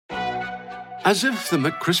As if the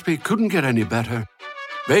McCrispy couldn't get any better,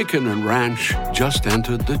 Bacon and Ranch just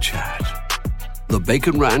entered the chat. The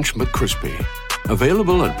Bacon Ranch McCrispy,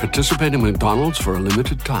 available at participating McDonald's for a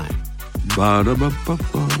limited time.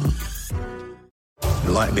 Ba-da-ba-ba-ba.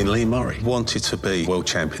 Like Lee Murray wanted to be world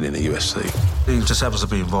champion in the UFC. He just happens to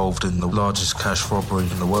be involved in the largest cash robbery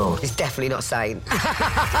in the world. He's definitely not sane.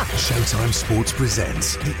 Showtime Sports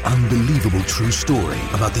presents the unbelievable true story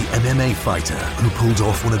about the MMA fighter who pulled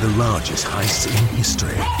off one of the largest heists in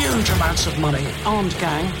history. Huge amounts of money, armed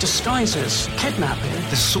gang, disguises, kidnapping.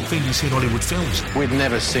 This is the sort of thing you see in Hollywood films. We've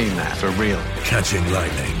never seen that for real. Catching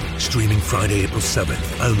Lightning, streaming Friday, April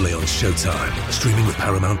 7th, only on Showtime, streaming with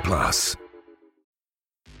Paramount Plus.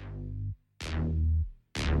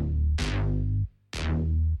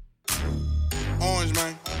 Orange,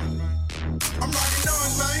 man. I'm rocking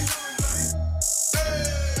orange, man.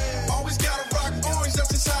 Hey, always gotta rock orange, that's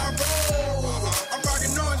just how I roll. I'm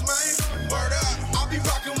rocking orange, man. Word up. I'll be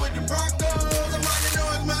rocking with the Broncos. I'm rocking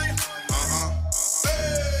orange, man.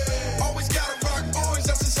 Hey, always gotta rock orange,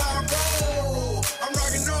 that's just how I roll. I'm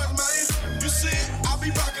rocking orange, man. You see it, I'll be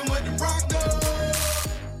rocking with the Broncos.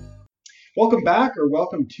 Welcome back, or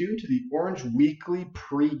welcome to the Orange Weekly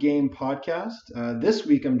pregame podcast. This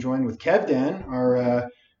week I'm joined with Kev Dan, our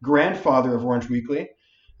grandfather of Orange Weekly.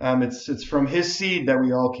 It's from his seed that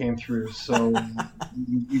we all came through, so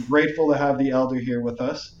we're grateful to have the elder here with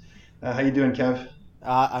us. How you doing, Kev?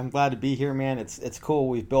 I'm glad to be here, man. It's cool.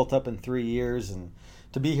 We've built up in 3 years, and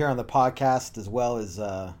to be here on the podcast as well is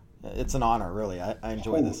it's an honor, really. I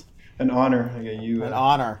enjoy this. An honor. You an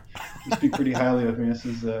honor. You speak pretty highly of me. This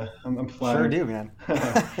is I'm flattered. Sure do, man.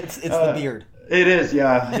 It's the beard. It is,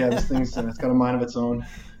 yeah. This thing's it's got a mind of its own.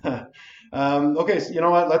 Okay, so you know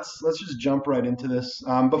what? Let's just jump right into this.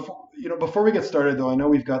 Before we get started, though, I know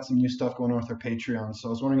we've got some new stuff going on with our Patreon. So I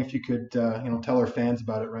was wondering if you could tell our fans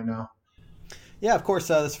about it right now. Yeah, of course.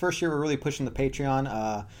 This first year, we're really pushing the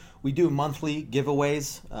Patreon. We do monthly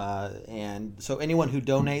giveaways, and so anyone who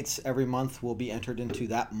donates every month will be entered into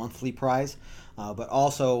that monthly prize, but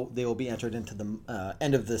also they will be entered into the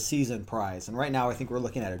end of the season prize. And right now I think we're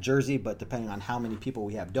looking at a jersey, but depending on how many people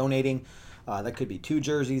we have donating, that could be 2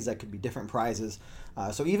 jerseys, that could be different prizes.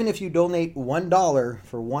 So even if you donate $1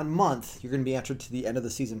 for 1 month, you're going to be entered to the end of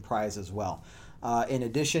the season prize as well. In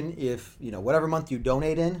addition, if whatever month you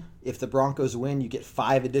donate in, if the Broncos win, you get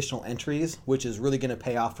 5 additional entries, which is really going to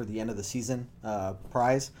pay off for the end of the season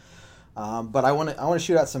prize. But I want to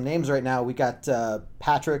shoot out some names right now. We got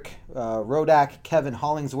Patrick Rodak, Kevin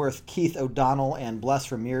Hollingsworth, Keith O'Donnell, and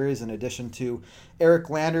Bless Ramirez, in addition to Eric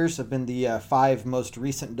Landers, have been the 5 most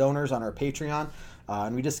recent donors on our Patreon.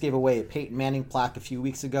 And we just gave away a Peyton Manning plaque a few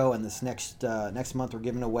weeks ago, and this next month we're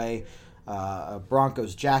giving away a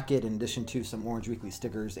Broncos jacket, in addition to some Orange Weekly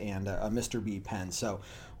stickers and a Mr. B pen. So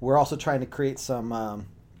we're also trying to create some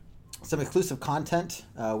exclusive content.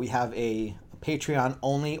 We have a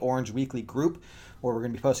Patreon-only Orange Weekly group where we're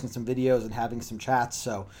going to be posting some videos and having some chats.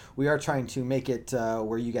 So we are trying to make it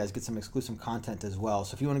where you guys get some exclusive content as well.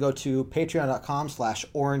 So if you want to go to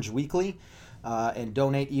patreon.com/orangeweekly and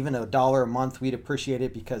donate even $1 a month, we'd appreciate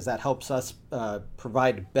it, because that helps us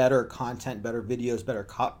provide better content, better videos, better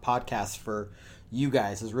podcasts for you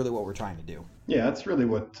guys, is really what we're trying to do. Yeah, that's really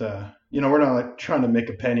what, we're not like trying to make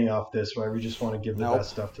a penny off this, right? We just want to give the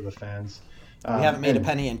best stuff to the fans. We haven't made a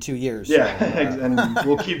penny in 2 years. Yeah, so, and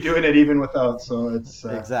we'll keep doing it even without. So it's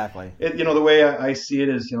exactly. The way I see it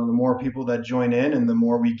is, the more people that join in and the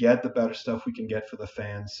more we get, the better stuff we can get for the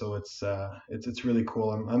fans. So it's really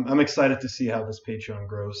cool. I'm excited to see how this Patreon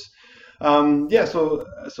grows.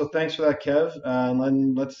 So thanks for that, Kev. And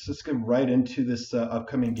then let's just get right into this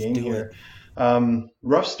upcoming game here.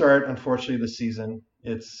 Rough start, unfortunately, this season.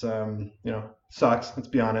 It's sucks. Let's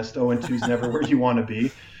be honest. 0-2 is never where you want to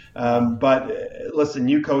be. But listen,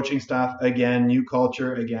 new coaching staff again, new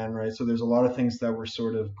culture again, right? So there's a lot of things that we're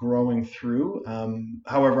sort of growing through.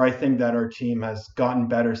 However, I think that our team has gotten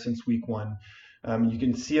better since week 1. You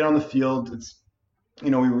can see it on the field. It's,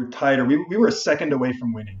 we were tighter. We were a second away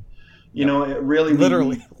from winning. It really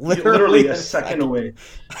literally a second away.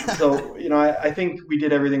 So I think we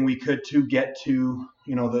did everything we could to get to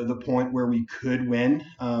the point where we could win,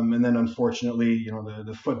 and then unfortunately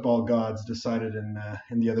the football gods decided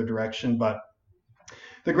in the other direction. But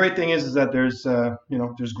the great thing is that there's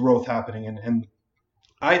growth happening, and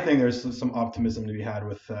I think there's some optimism to be had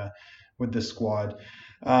with this squad.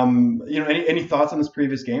 Any thoughts on this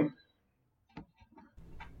previous game?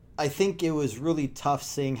 I think it was really tough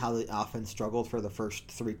seeing how the offense struggled for the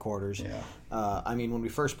first 3 quarters. Yeah. When we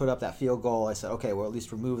first put up that field goal, I said, okay, well, at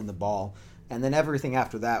least we're moving the ball. And then everything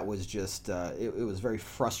after that was just, it was very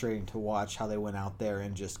frustrating to watch how they went out there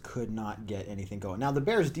and just could not get anything going. Now, the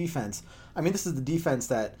Bears defense, I mean, this is the defense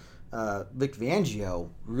that Vic Fangio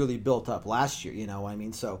really built up last year,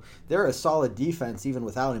 so they're a solid defense even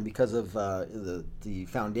without him because of the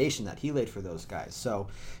foundation that he laid for those guys. So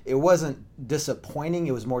it wasn't disappointing.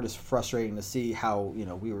 It was more just frustrating to see how,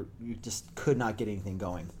 we just could not get anything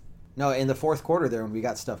going. No, in the fourth quarter there, when we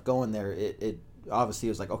got stuff going there, it obviously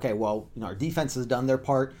was like, okay, well, our defense has done their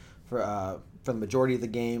part for the majority of the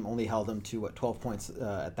game, only held them to 12 points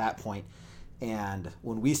at that point. And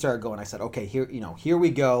when we started going, I said, okay, here we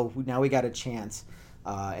go. Now we got a chance.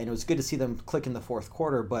 And it was good to see them click in the fourth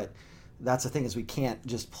quarter, but that's the thing is we can't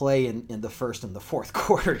just play in the first and the fourth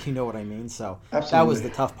quarter. You know what I mean? So Absolutely. That was the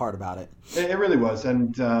tough part about it. It really was.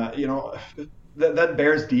 And, that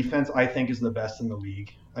Bears defense, I think, is the best in the league.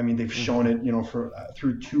 I mean, they've shown it, for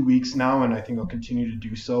through 2 weeks now, and I think they'll continue to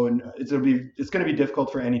do so. And it's going to be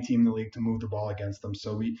difficult for any team in the league to move the ball against them.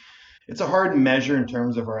 So it's a hard measure in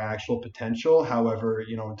terms of our actual potential. However,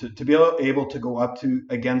 to be able to go up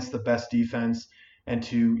against the best defense and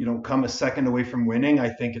to come a second away from winning, I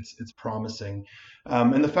think it's promising.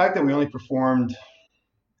 And the fact that we only performed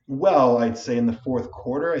well, I'd say, in the fourth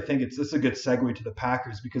quarter, I think this is a good segue to the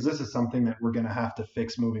Packers, because this is something that we're going to have to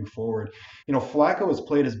fix moving forward. Flacco has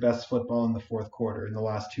played his best football in the fourth quarter in the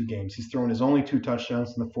last 2 games. He's thrown his only 2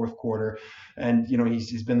 touchdowns in the fourth quarter, and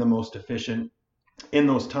he's been the most efficient in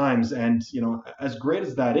those times. And as great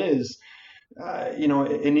as that is,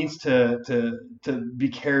 it needs to be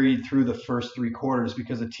carried through the first 3 quarters,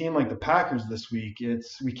 because a team like the Packers this week,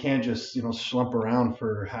 we can't just slump around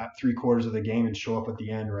for 3 quarters of the game and show up at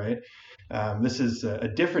the end, right? This is a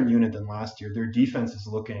different unit than last year. Their defense is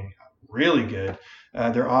looking really good.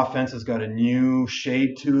 Their offense has got a new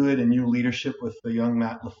shade to it, a new leadership with the young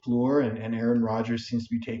Matt LaFleur, and Aaron Rodgers seems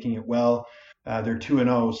to be taking it well. They're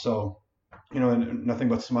 2-0, so nothing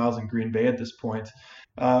but smiles in Green Bay at this point.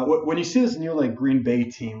 When you see this new Green Bay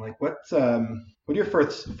team, what are your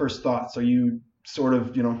first thoughts? Are you sort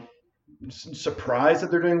of surprised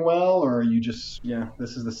that they're doing well, or are you just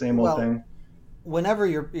this is the same old thing? Whenever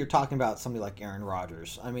you're talking about somebody like Aaron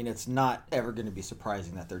Rodgers, I mean, it's not ever going to be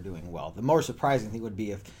surprising that they're doing well. The more surprising thing would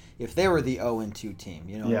be if they were the 0-2 team,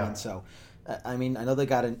 what I mean? So, I mean, I know they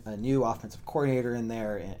got a new offensive coordinator in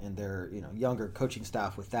there and their younger coaching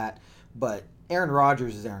staff with that, but Aaron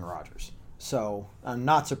Rodgers is Aaron Rodgers. So I'm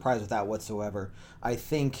not surprised with that whatsoever. I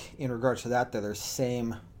think in regards to that, they're the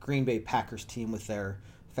same Green Bay Packers team with their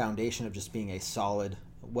foundation of just being a solid,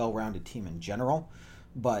 well-rounded team in general.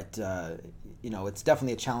 But, it's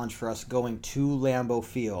definitely a challenge for us going to Lambeau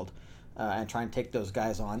Field and trying to take those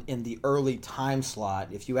guys on in the early time slot.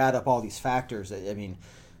 If you add up all these factors, I mean,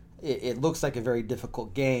 it looks like a very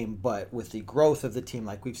difficult game, but with the growth of the team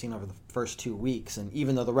like we've seen over the first 2 weeks, and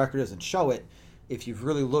even though the record doesn't show it, if you've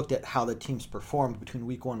really looked at how the teams performed between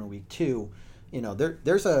week 1 and week 2,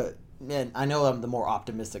 there's and I know I'm the more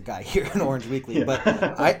optimistic guy here in Orange Weekly, but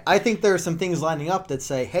I think there are some things lining up that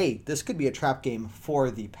say, hey, this could be a trap game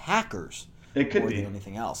for the Packers. It could be. More than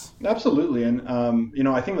anything else. Absolutely. And,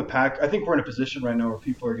 I think I think we're in a position right now where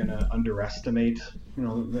people are going to underestimate,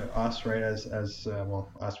 us, right, as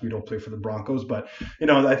us, we don't play for the Broncos, but,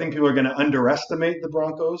 I think people are going to underestimate the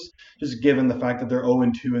Broncos, just given the fact that they're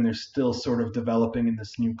 0-2 and they're still sort of developing in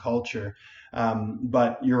this new culture.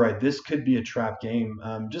 But you're right, this could be a trap game.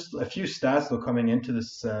 Just a few stats, though, coming into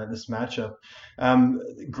this matchup.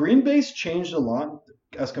 Green Bay's changed a lot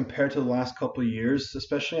as compared to the last couple of years,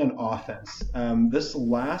 especially on offense. This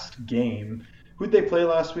last game, who'd they play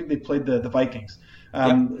last week? They played the Vikings.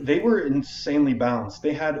 They were insanely balanced.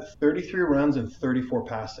 They had 33 runs and 34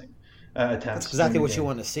 passing attempts. That's exactly what you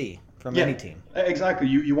want to see from any team. Exactly.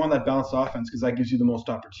 You want that balanced offense because that gives you the most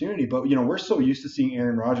opportunity. But, we're so used to seeing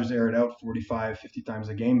Aaron Rodgers air it out 45, 50 times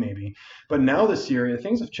a game maybe. But now this year,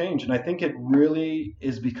 things have changed. And I think it really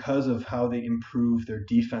is because of how they improved their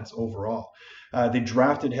defense overall. They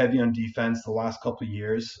drafted heavy on defense the last couple of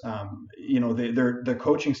years. Their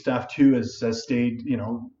coaching staff, too, has stayed,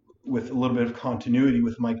 with a little bit of continuity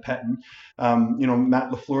with Mike Pettin.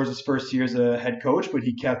 Matt LaFleur is his first year as a head coach, but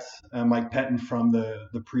he kept Mike Pettin from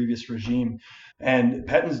the previous regime. And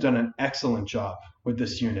Pettin's done an excellent job with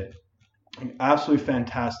this unit. Absolutely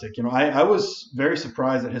fantastic. I was very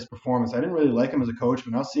surprised at his performance. I didn't really like him as a coach,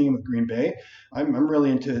 but now seeing him with Green Bay, I'm really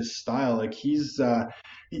into his style. Like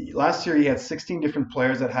last year he had 16 different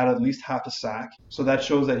players that had at least half a sack. So that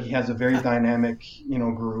shows that he has a very dynamic,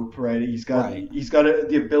 group, right? He's got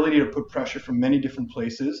the ability to put pressure from many different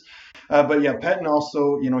places. But yeah, Pettin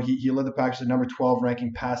also, he led the Packers to number 12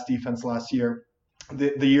 ranking pass defense last year.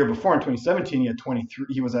 the year before in 2017, he had 23.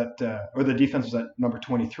 He was at, or the defense was at number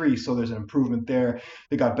 23. So there's an improvement there.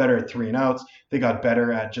 They got better at 3 and outs. They got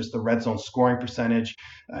better at just the red zone scoring percentage.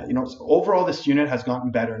 So overall, this unit has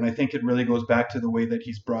gotten better. And I think it really goes back to the way that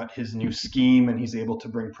he's brought his new scheme and he's able to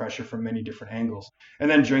bring pressure from many different angles. And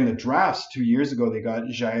then during the drafts 2 years ago, they got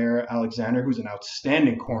Jair Alexander, who's an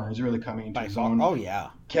outstanding corner. He's really coming into his own. Oh, yeah.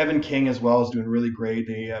 Kevin King as well is doing really great.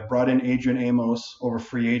 They brought in Adrian Amos over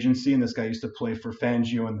free agency, and this guy used to play for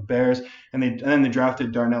Fangio and the Bears. And then they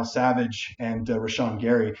drafted Darnell Savage and Rashawn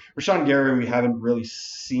Gary. Rashawn Gary we haven't really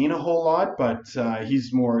seen a whole lot, but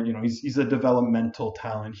he's more, he's a developmental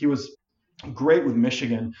talent. He was great with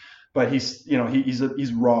Michigan, but he's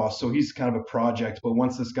raw, so he's kind of a project. But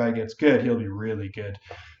once this guy gets good, he'll be really good.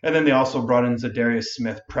 And then they also brought in Zadarius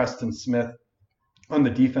Smith, Preston Smith, on the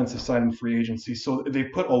defensive side in free agency. So they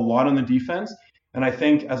put a lot on the defense, and I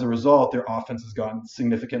think as a result, their offense has gotten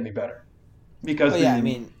significantly better because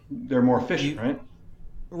they're more efficient, right?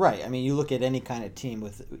 Right. I mean, you look at any kind of team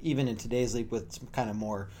with, even in today's league, with some kind of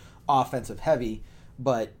more offensive heavy,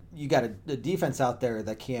 but you got a defense out there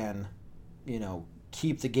that can,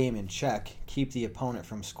 keep the game in check, keep the opponent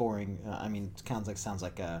from scoring. It sounds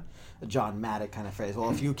like a John Maddock kind of phrase. Well,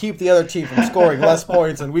 if you keep the other team from scoring less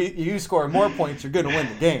points and you score more points, you're going to win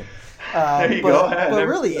the game. There you go. But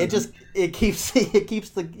really, it keeps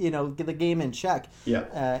the game in check.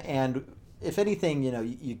 Yeah. And if anything,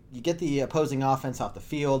 you get the opposing offense off the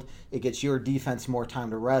field. It gets your defense more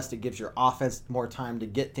time to rest. It gives your offense more time to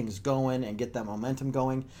get things going and get that momentum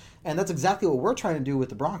going. And that's exactly what we're trying to do with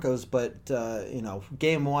the Broncos. But,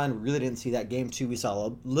 game 1, we really didn't see that. Game 2, we saw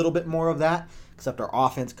a little bit more of that, except our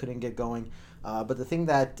offense couldn't get going. But the thing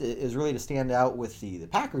that is really to stand out with the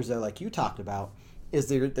Packers, though, like you talked about, is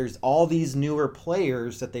there's all these newer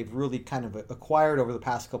players that they've really kind of acquired over the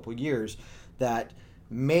past couple of years that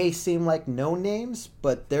may seem like no names,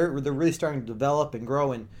 but they're really starting to develop and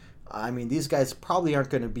grow. And these guys probably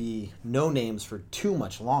aren't going to be no names for too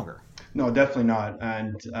much longer. No, definitely not.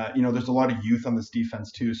 And, there's a lot of youth on this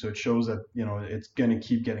defense too. So it shows that, it's going to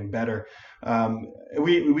keep getting better.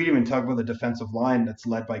 We even talk about the defensive line that's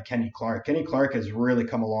led by Kenny Clark. Kenny Clark has really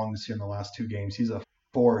come along this year in the last 2 games. He's a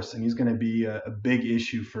force, and he's going to be a big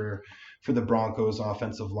issue for the Broncos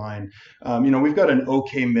offensive line. We've got an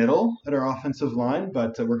okay middle at our offensive line,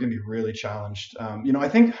 but we're going to be really challenged. I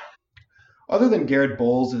think other than Garrett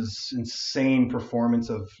Bowles' insane performance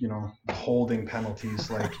of, holding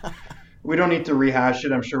penalties, we don't need to rehash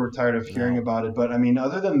it. I'm sure we're tired of hearing about it. But,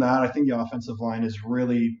 other than that, I think the offensive line is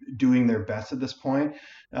really doing their best at this point.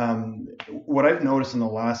 What I've noticed in the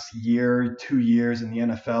last 2 years in the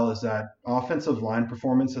NFL is that offensive line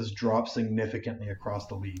performance has dropped significantly across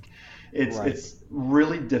the league. It's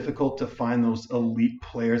really difficult to find those elite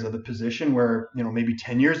players at the position where, maybe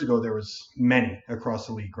 10 years ago there was many across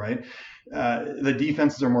the league, right? The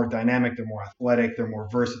defenses are more dynamic, they're more athletic, they're more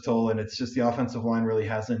versatile, and it's just the offensive line really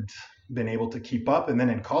hasn't been able to keep up. And then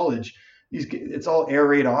in college, it's all air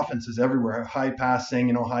raid offenses everywhere, high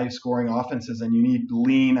passing, high scoring offenses, and you need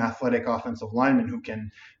lean, athletic offensive linemen who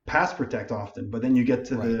can pass protect often. But then you get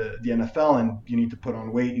to the NFL and you need to put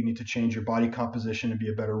on weight, you need to change your body composition and be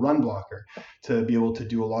a better run blocker to be able to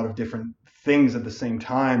do a lot of different things at the same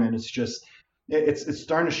time. And it's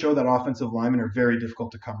starting to show that offensive linemen are very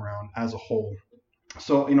difficult to come around as a whole.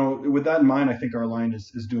 So, with that in mind, I think our line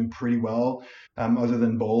is doing pretty well, other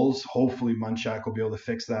than Bowles. Hopefully Munchak will be able to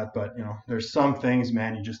fix that. But, there's some things,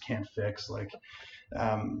 man, you just can't fix.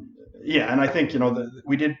 And I think,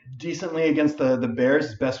 we did decently against the Bears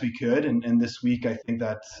as best we could. And this week, I think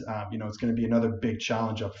that, it's going to be another big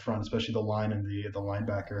challenge up front, especially the line and the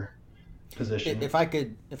linebacker position. If I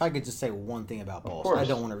could just say one thing about Bowles, I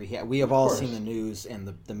don't want to rehash. We have all seen the news and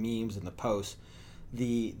the memes and the posts.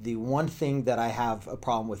 The one thing that I have a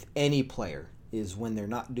problem with any player is when they're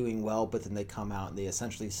not doing well, but then they come out and they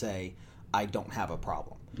essentially say, I don't have a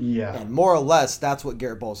problem. Yeah. And more or less, that's what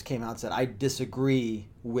Garrett Bowles came out and said. I disagree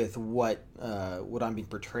with what I'm being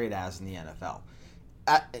portrayed as in the NFL.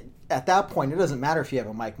 At that point, it doesn't matter if you have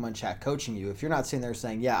a Mike Munchak coaching you. If you're not sitting there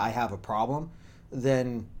saying, yeah, I have a problem,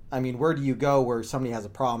 then, where do you go where somebody has a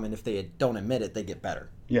problem and if they don't admit it, they get better?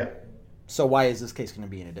 Yeah. So why is this case going to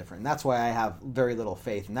be any different? And that's why I have very little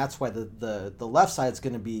faith, and that's why the left side is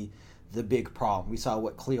going to be the big problem. We saw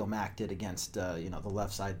what Khalil Mack did against the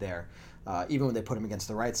left side there. Even when they put him against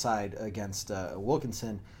the right side against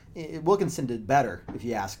Wilkinson, Wilkinson did better, if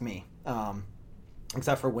you ask me.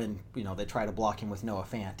 Except for when they try to block him with Noah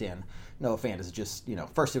Fant, and Noah Fant is just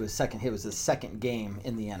first it was his second game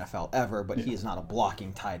in the NFL ever, but he is not a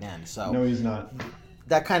blocking tight end. So no, he's not.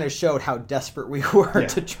 That kind of showed how desperate we were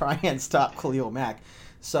to try and stop Khalil Mack.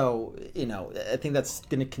 So, I think that's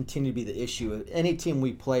going to continue to be the issue. Any team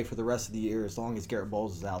we play for the rest of the year, as long as Garrett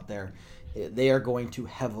Bowles is out there, they are going to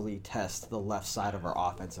heavily test the left side of our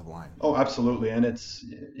offensive line. Oh, absolutely. And it's,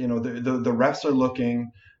 the refs are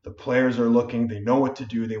looking, the players are looking, they know what to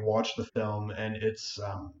do, they watch the film, and it's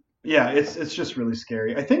just really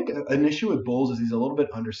scary. I think an issue with Bowles is he's a little bit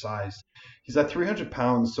undersized. He's at 300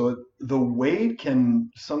 pounds, so the weight can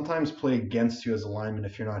sometimes play against you as a lineman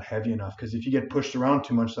if you're not heavy enough, because if you get pushed around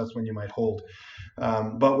too much, that's when you might hold.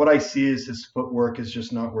 But what I see is his footwork is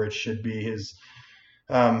just not where it should be.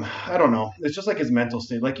 I don't know. It's just like his mental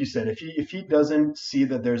state. Like you said, if he doesn't see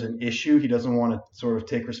that there's an issue, he doesn't want to sort of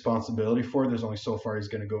take responsibility for it, there's only so far he's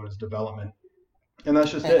going to go in his development. And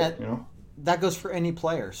that's just it. That goes for any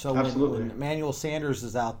player. So when Emmanuel Sanders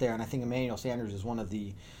is out there, and I think Emmanuel Sanders is one of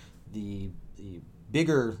the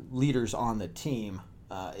bigger leaders on the team,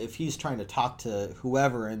 if he's trying to talk to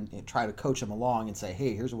whoever and try to coach him along and say,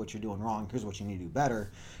 hey, here's what you're doing wrong, here's what you need to do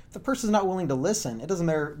better, if the person's not willing to listen, it doesn't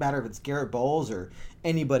matter if it's Garrett Bowles or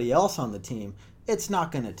anybody else on the team, it's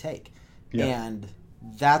not going to take. Yeah. And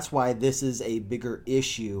that's why this is a bigger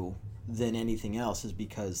issue than anything else, is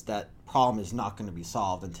because that problem is not going to be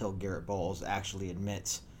solved until Garrett Bowles actually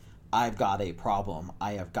admits, I've got a problem.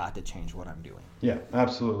 I have got to change what I'm doing. Yeah,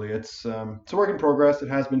 absolutely. It's a work in progress. It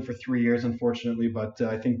has been for 3 years, unfortunately, but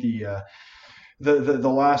I think the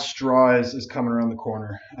last straw is coming around the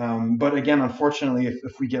corner. But again, unfortunately,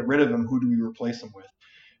 if we get rid of him, who do we replace him with?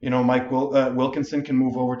 Mike Wilkinson can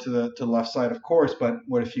move over to the left side, of course, but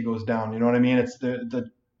what if he goes down? You know what I mean? It's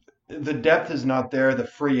the depth is not there. The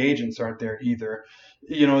free agents aren't there either.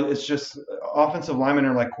 It's just offensive linemen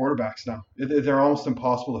are like quarterbacks now. They're almost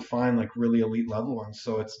impossible to find, like really elite level ones.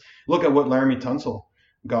 So look at what Laramie Tunsil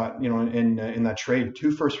got, in that trade.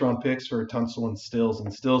 2 first-round picks for Tunsil and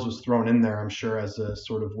Stills was thrown in there, I'm sure, as a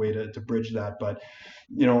sort of way to bridge that. But,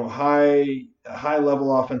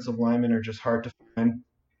 high-level offensive linemen are just hard to find.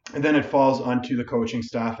 And then it falls onto the coaching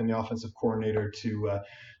staff and the offensive coordinator to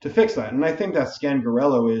fix that. And I think that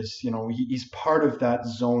Scangarello is, he's part of that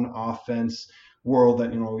zone offense world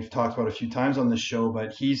that, we've talked about a few times on this show,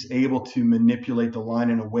 but he's able to manipulate the line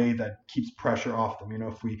in a way that keeps pressure off them.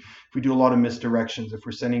 If we do a lot of misdirections, if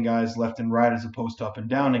we're sending guys left and right as opposed to up and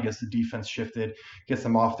down, it gets the defense shifted, gets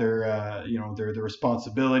them off their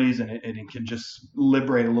responsibilities, and it can just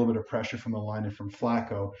liberate a little bit of pressure from the line and from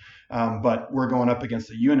Flacco. But we're going up against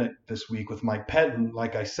a unit this week with Mike Pettin.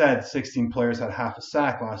 Like I said, 16 players had half a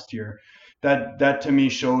sack last year. That to me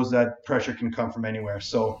shows that pressure can come from anywhere.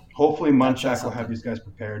 So hopefully Munchak will have these guys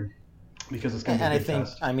prepared, because it's going to be a big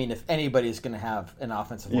test. If anybody's going to have an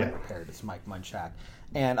offensive line prepared, it's Mike Munchak.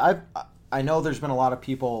 And I know there's been a lot of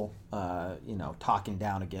people talking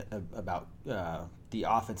down again about the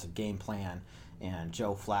offensive game plan and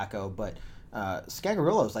Joe Flacco, but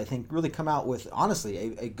Scangarello's, I think, really come out with,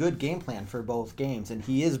 honestly, a good game plan for both games. And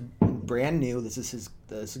he is brand new. This is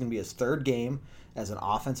going to be his 3rd game as an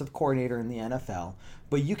offensive coordinator in the NFL.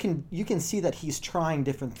 But you can see that he's trying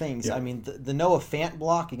different things. Yeah. I mean, the Noah Fant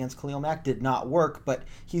block against Khalil Mack did not work, but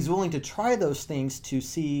he's willing to try those things to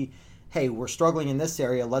see, hey, we're struggling in this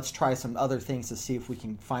area. Let's try some other things to see if we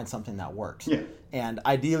can find something that works. Yeah. And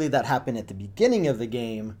ideally that happened at the beginning of the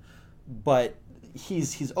game, but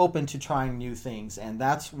he's open to trying new things. And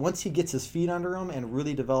that's once he gets his feet under him and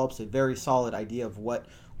really develops a very solid idea of what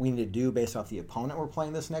we need to do based off the opponent we're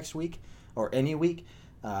playing this next week or any week,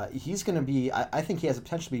 he's going to be, I think he has the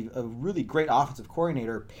potential to be a really great offensive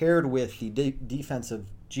coordinator paired with the defensive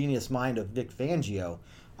genius mind of Vic Fangio.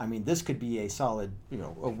 I mean, this could be a solid,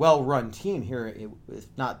 a well-run team here, if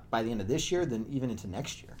not by the end of this year, then even into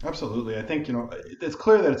next year. Absolutely. I think, it's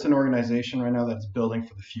clear that it's an organization right now that's building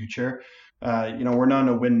for the future. We're not in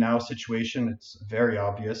a win-now situation. It's very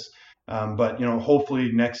obvious. But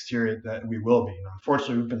hopefully next year that we will be.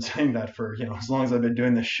 Unfortunately, we've been saying that for as long as I've been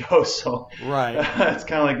doing this show. So right, it's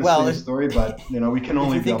kind of like a silly story, but we can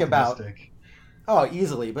only be optimistic.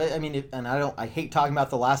 Easily. But I mean, I hate talking about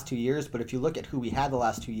the last 2 years, but if you look at who we had the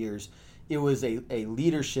last 2 years, it was a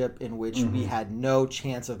leadership in which we had no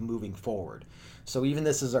chance of moving forward. So even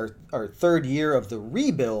this is our 3rd year of the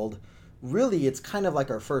rebuild. Really, it's kind of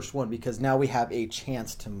like our first one, because now we have a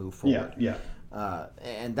chance to move forward. Yeah.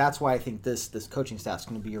 And that's why I think this coaching staff is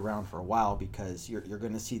going to be around for a while, because you're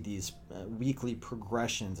going to see these weekly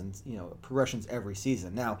progressions and progressions every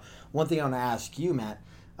season. Now, one thing I want to ask you, Matt,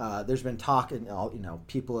 there's been talk, and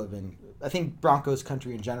people have been. I think Broncos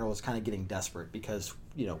country in general is kind of getting desperate because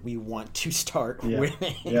we want to start winning,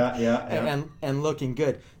 and looking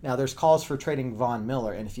good. Now, there's calls for trading Von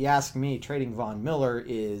Miller, and if you ask me, trading Von Miller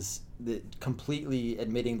is completely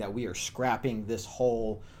admitting that we are scrapping this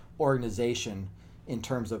whole organization in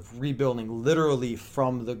terms of rebuilding literally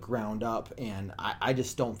from the ground up. And I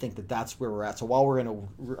just don't think that that's where we're at. So while we're in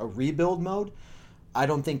a rebuild mode, I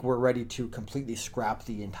don't think we're ready to completely scrap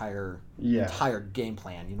the entire game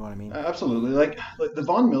plan. You know what I mean? Absolutely. Like the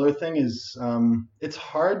Von Miller thing is, it's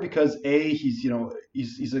hard because he's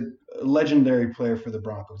a legendary player for the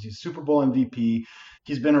Broncos. He's Super Bowl MVP.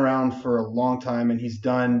 He's been around for a long time, and he's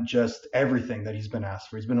done just everything that he's been asked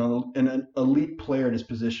for. He's been an elite player at his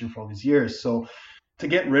position for all these years. So to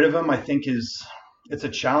get rid of him, I think it's a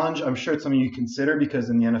challenge. I'm sure it's something you consider because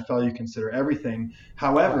in the NFL you consider everything.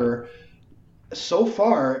 However, so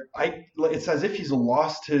far, it's as if he's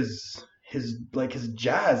lost his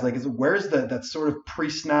jazz. Like, where's that sort of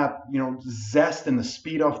pre-snap, zest and the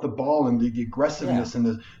speed off the ball and the aggressiveness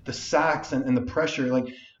and the sacks and the pressure. Like,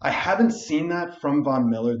 I haven't seen that from Von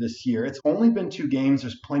Miller this year. It's only been 2 games.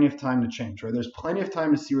 There's plenty of time to change, right? There's plenty of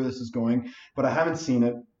time to see where this is going, but I haven't seen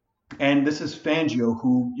it. And this is Fangio,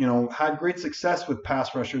 who, had great success with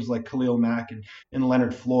pass rushers like Khalil Mack and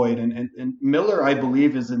Leonard Floyd. And Miller, I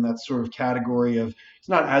believe, is in that sort of category of, it's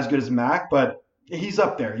not as good as Mack, but he's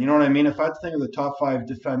up there. You know what I mean? If I had to think of the top 5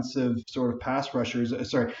 defensive sort of pass rushers,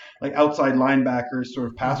 like outside linebackers, sort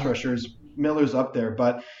of pass rushers, Miller's up there,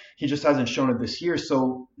 but he just hasn't shown it this year.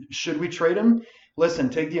 So should we trade him? Listen,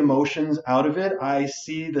 take the emotions out of it. I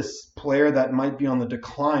see this player that might be on the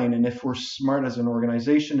decline, and if we're smart as an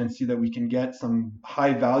organization and see that we can get some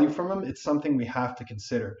high value from him, it's something we have to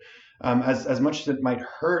consider. As much as it might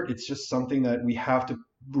hurt, it's just something that we have to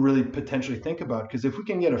really potentially think about, because if we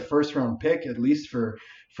can get a first-round pick, at least for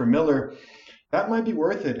Miller, that might be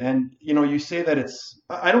worth it. And, you say that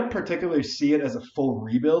I don't particularly see it as a full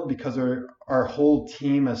rebuild because our whole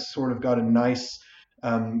team has sort of got a nice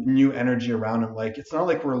new energy around him. Like, it's not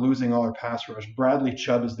like we're losing all our pass rush. Bradley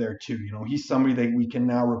Chubb is there too. He's somebody that we can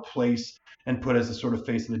now replace and put as a sort of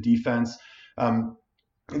face of the defense.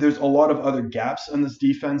 There's a lot of other gaps in this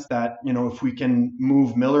defense that, if we can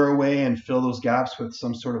move Miller away and fill those gaps with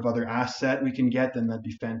some sort of other asset we can get, then that'd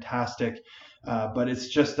be fantastic. But it's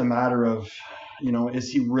just a matter of, is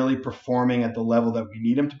he really performing at the level that we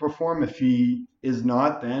need him to perform? If he is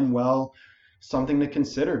not, then, well, something to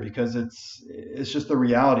consider, because it's just the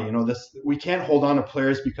reality. We can't hold on to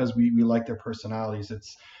players because we like their personalities.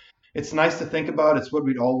 It's nice to think about. It's what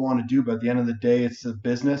we'd all want to do, but at the end of the day, it's a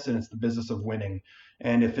business, and it's the business of winning.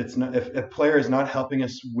 And if a player is not helping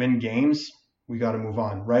us win games, we got to move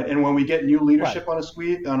on, right? And when we get new leadership on a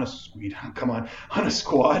squad,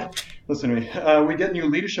 listen to me. We get new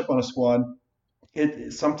leadership on a squad.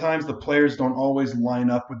 Sometimes the players don't always line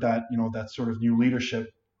up with that, that sort of new leadership.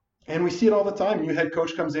 And we see it all the time. New head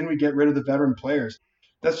coach comes in, we get rid of the veteran players.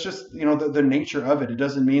 That's just, the nature of it. It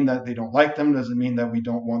doesn't mean that they don't like them. It doesn't mean that we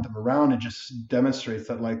don't want them around. It just demonstrates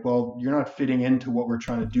that, like, well, you're not fitting into what we're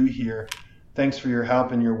trying to do here. Thanks for your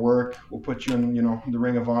help and your work. We'll put you in, the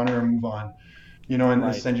Ring of Honor and move on,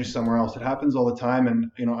 and send you somewhere else. It happens all the time.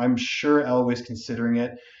 And, I'm sure Elway's considering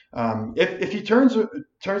it. If he turns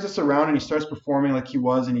this around and he starts performing like he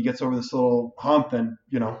was and he gets over this little hump, then,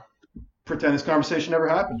 pretend this conversation never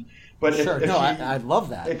happened. But I'd love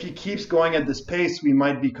that. If he keeps going at this pace, we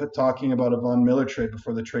might be talking about a Von Miller trade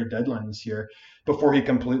before the trade deadline this year, before he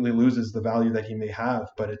completely loses the value that he may have.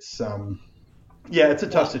 But it's it's a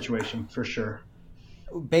tough situation for sure.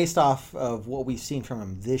 Based off of what we've seen from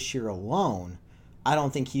him this year alone, I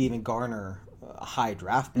don't think he'd even garner a high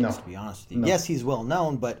draft picks, to be honest with you. No. Yes, he's well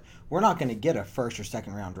known, but we're not going to get a first or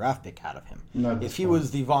second round draft pick out of him. If he was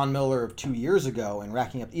the Von Miller of 2 years ago and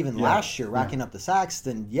racking up, even last year, racking up the sacks,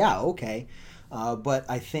 then okay. But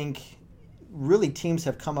I think really teams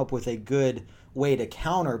have come up with a good way to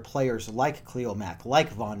counter players like Khalil Mack, like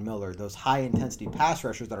Von Miller, those high-intensity pass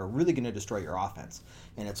rushers that are really going to destroy your offense.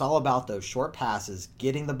 And it's all about those short passes,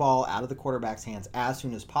 getting the ball out of the quarterback's hands as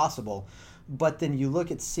soon as possible. But then you look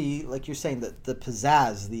like you're saying, that the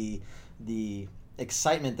pizzazz, the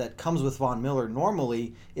excitement that comes with Von Miller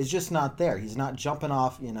normally is just not there. He's not jumping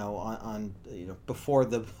off, before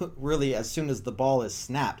really as soon as the ball is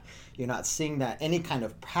snapped. You're not seeing that any kind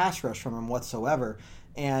of pass rush from him whatsoever.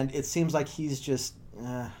 And it seems like he's just,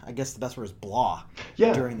 I guess the best word is blah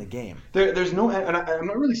during the game. There's no, and I'm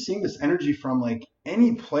not really seeing this energy from like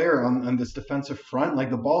any player on this defensive front. Like,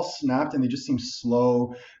 the ball snapped and they just seem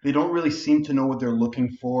slow. They don't really seem to know what they're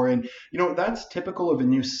looking for. And, that's typical of a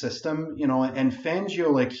new system, and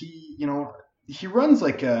Fangio, like he runs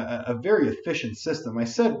like a very efficient system. I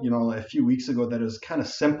said, a few weeks ago that it was kind of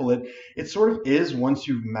simple. It sort of is once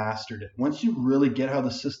you've mastered it. Once you really get how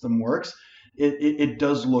the system works, it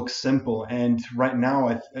does look simple. And right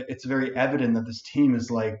now it's very evident that this team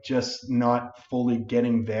is like just not fully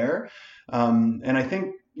getting there. And I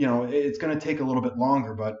think it's going to take a little bit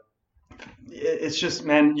longer, but it's just,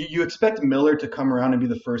 man, you expect Miller to come around and be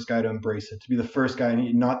the first guy to embrace it, to be the first guy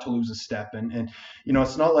not to lose a step. And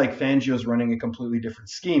it's not like Fangio's running a completely different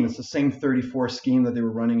scheme. It's the same 34 scheme that they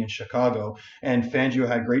were running in Chicago. And Fangio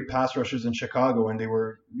had great pass rushers in Chicago, and they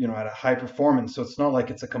were, at a high performance. So it's not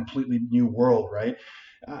like it's a completely new world, right?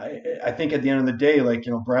 I think at the end of the day,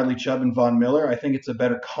 Bradley Chubb and Von Miller, I think it's a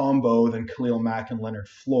better combo than Khalil Mack and Leonard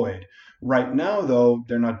Floyd. Right now, though,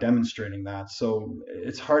 they're not demonstrating that. So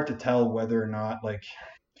it's hard to tell whether or not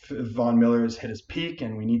Von Miller has hit his peak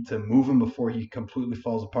and we need to move him before he completely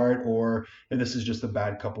falls apart, or if this is just a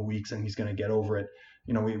bad couple weeks and he's going to get over it.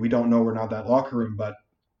 We don't know. We're not that locker room, but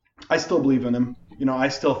I still believe in him. I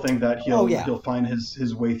still think that he'll find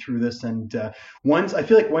his way through this. And once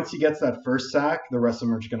he gets that first sack, the rest of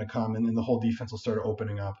them are just going to come, and the whole defense will start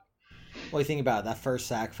opening up. Well, you think about it, that first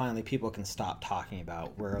sack, finally people can stop talking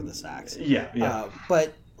about where are the sacks. Yeah.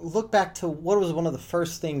 But look back to what was one of the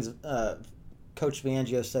first things Coach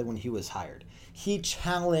Fangio said when he was hired. He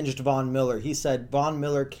challenged Von Miller. He said, Von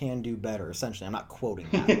Miller can do better, essentially. I'm not quoting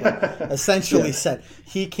that, but essentially said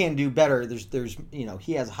he can do better. There's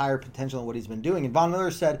he has higher potential in what he's been doing. And Von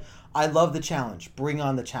Miller said, I love the challenge. Bring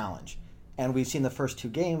on the challenge. And we've seen the first two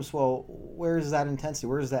games. Well, where is that intensity?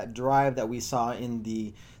 Where is that drive that we saw in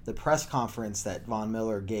the press conference that Von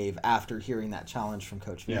Miller gave after hearing that challenge from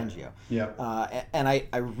Coach Fangio? And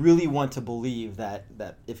I really want to believe that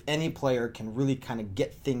if any player can really kind of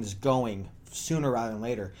get things going sooner rather than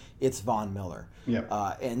later, it's Von Miller.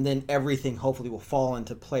 And then everything hopefully will fall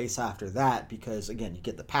into place after that, because, again, you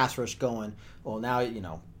get the pass rush going. Well,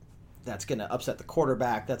 now, that's going to upset the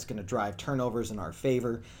quarterback. That's going to drive turnovers in our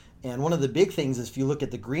favor. And one of the big things is if you look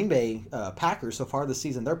at the Green Bay Packers so far this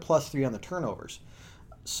season, they're +3 on the turnovers.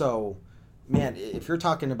 So, man, if you're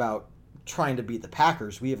talking about trying to beat the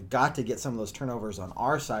Packers, we have got to get some of those turnovers on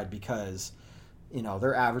our side, because,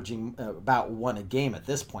 they're averaging about 1 a game at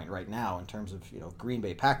this point right now in terms of, Green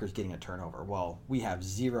Bay Packers getting a turnover. Well, we have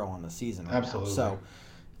 0 on the season right Absolutely. now.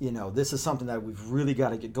 So, this is something that we've really got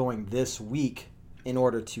to get going this week in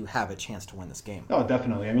order to have a chance to win this game. Oh,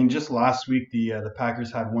 definitely. I mean, just last week, the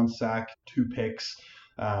Packers had 1 sack, 2 picks.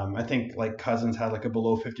 I think Cousins had a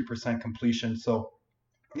below 50% completion. So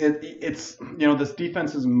it's this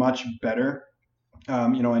defense is much better.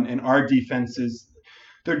 And our defense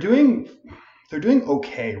they're doing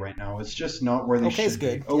okay right now. It's just not where they should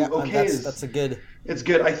good. be. That's a good. It's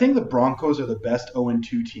good. I think the Broncos are the best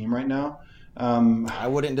 0-2 team right now. I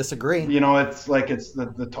wouldn't disagree. It's it's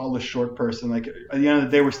the tallest short person. At the end of the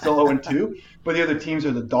day, we're still 0-2, but the other teams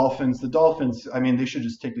are the Dolphins. The Dolphins, I mean, they should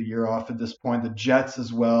just take the year off at this point. The Jets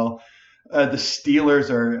as well. The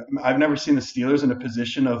Steelers I've never seen the Steelers in a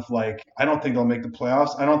position of I don't think they'll make the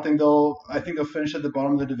playoffs. I think they'll finish at the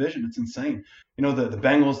bottom of the division. It's insane. The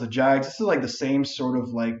Bengals, the Jags, this is the same sort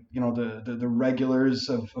of the regulars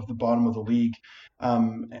of the bottom of the league.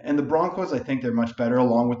 And the Broncos, I think they're much better,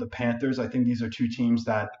 along with the Panthers. I think these are two teams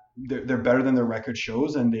that they're better than their record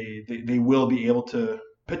shows, and they will be able to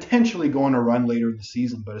potentially go on a run later in the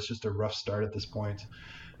season, but it's just a rough start at this point.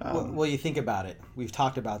 Well, you think about it. We've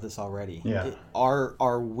talked about this already. Yeah.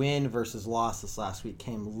 Our win versus loss this last week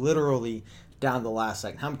came literally down the last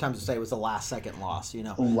second. How many times did I say it was a last-second loss?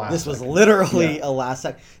 This was literally a last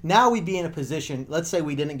second. Now we'd be in a position, let's say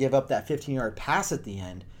we didn't give up that 15-yard pass at the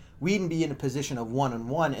end, we'd be in a position of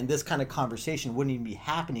 1-1, and this kind of conversation wouldn't even be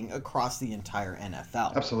happening across the entire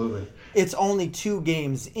NFL. Absolutely. It's only 2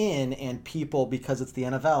 games in, and people, because it's the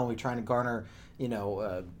NFL and we're trying to garner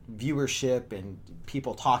viewership and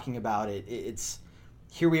people talking about it, it's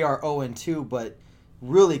here we are 0-2, but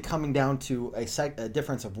really coming down to a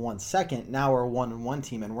difference of 1 second. Now we're a 1-1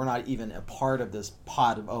 team, and we're not even a part of this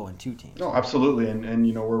pod of 0-2 teams. No, absolutely,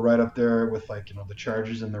 and we're right up there with the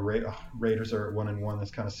Chargers and the Raiders are at 1-1. That's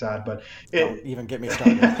kind of sad, but don't even get me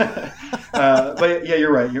started. But yeah,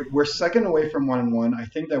 you're right. We're second away from 1-1. I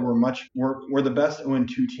think that we're the best 0-2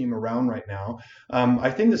 team around right now. I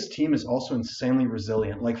think this team is also insanely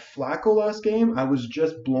resilient. Flacco last game, I was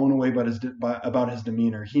just blown away about his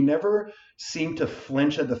demeanor. He never seemed to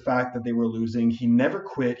flinch at the fact that they were losing. He never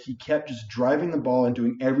quit. He kept just driving the ball and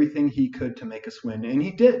doing everything he could to make us win, and he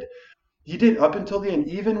did. He did up until the end,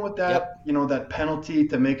 even with that, that penalty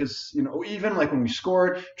to make us, even when we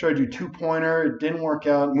scored, tried to do 2-pointer, it didn't work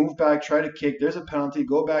out, move back, try to kick, there's a penalty,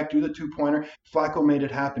 go back, do the 2-pointer. Flacco made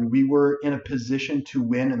it happen. We were in a position to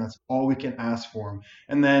win, and that's all we can ask for him.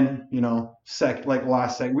 And then,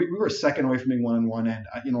 last second, we were second away from being 1-1,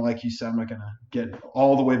 and, like you said, I'm not going to get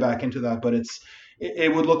all the way back into that, but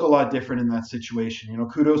it would look a lot different in that situation.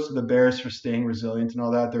 Kudos to the Bears for staying resilient and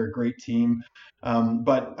all that. They're a great team.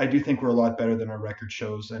 But I do think we're a lot better than our record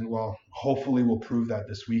shows. And, well, hopefully we'll prove that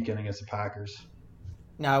this weekend against the Packers.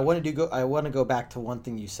 Now, I want to go back to one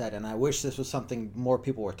thing you said, and I wish this was something more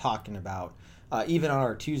people were talking about. Even on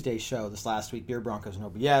our Tuesday show this last week, Beer Broncos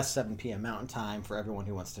No BS, 7 p.m. Mountain Time for everyone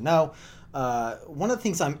who wants to know. One of the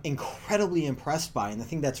things I'm incredibly impressed by, and the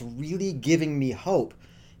thing that's really giving me hope,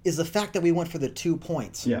 is the fact that we went for the 2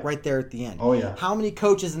 points right there at the end. Oh, yeah. How many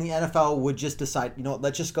coaches in the NFL would just decide,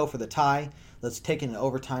 let's just go for the tie. Let's take it in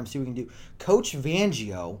overtime, see what we can do. Coach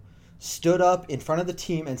Fangio stood up in front of the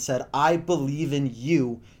team and said, I believe in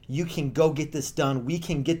you. You can go get this done. We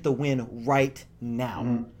can get the win right now.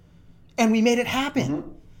 Mm-hmm. And we made it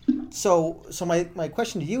happen. Mm-hmm. So my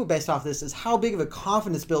question to you based off this is, how big of a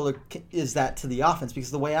confidence builder is that to the offense? Because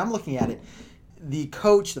the way I'm looking at it, the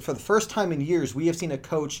coach, for the first time in years, we have seen a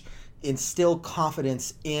coach instill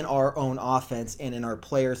confidence in our own offense and in our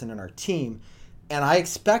players and in our team. And I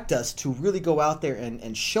expect us to really go out there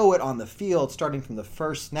and show it on the field starting from the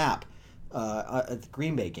first snap at the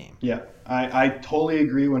Green Bay game. Yeah, I totally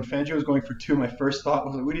agree. When Fangio was going for 2, my first thought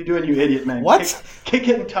was, what are you doing, you idiot, man? What? Kick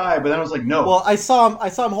it and tie. But then I was like, no. Well, I saw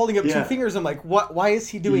him holding up 2 fingers. I'm like, what? Why is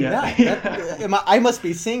he doing that? I must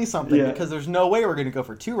be seeing something because there's no way we're going to go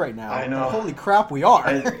for 2 right now. I know. And holy crap, we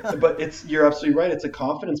are. But you're absolutely right. It's a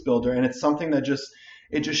confidence builder, and it's something that just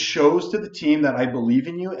shows to the team that I believe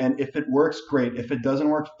in you, and if it works, great. If it doesn't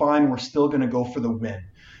work, fine. We're still going to go for the win.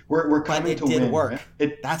 We're coming to win. It did work.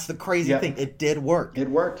 Right? That's the crazy thing. It did work. It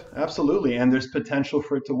worked, absolutely, and there's potential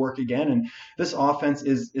for it to work again. And this offense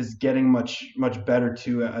is getting much better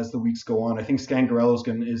too as the weeks go on. I think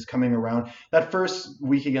Scangarello is coming around. That first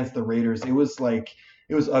week against the Raiders, it was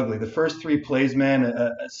ugly. The first 3 plays, man,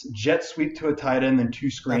 a jet sweep to a tight end, then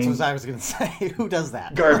 2 screens. That's what I was going to say. Who does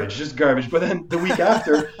that? Garbage, just garbage. But then the week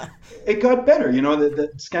after, it got better.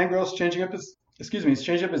 The Scangarello's changing up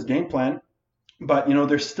his game plan. But,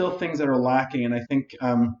 there's still things that are lacking. And I think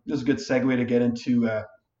this is a good segue to get into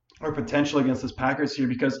our potential against this Packers here,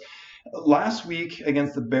 because last week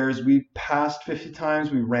against the Bears, we passed 50 times,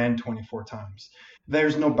 we ran 24 times.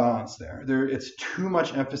 There's no balance there. It's too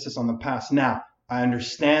much emphasis on the pass. Now, I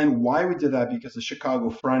understand why we did that, because the Chicago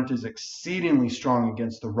front is exceedingly strong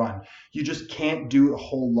against the run. You just can't do a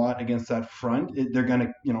whole lot against that front. They're going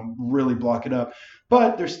to, really block it up.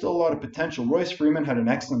 But there's still a lot of potential. Royce Freeman had an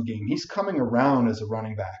excellent game. He's coming around as a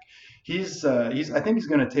running back. I think he's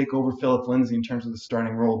going to take over Phillip Lindsay in terms of the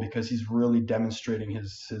starting role, because he's really demonstrating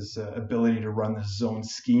his ability to run this zone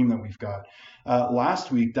scheme that we've got.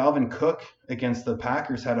 Last week, Dalvin Cook against the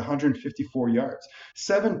Packers had 154 yards,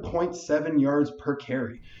 7.7 yards per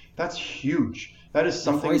carry. That's huge. That is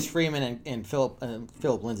something. If Royce Freeman and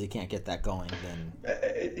Phillip Lindsay can't get that going,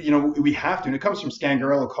 then we have to. And it comes from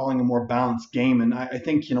Scangarello calling a more balanced game, and I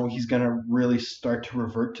think he's going to really start to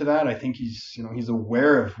revert to that. I think he's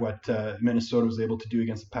aware of what Minnesota was able to do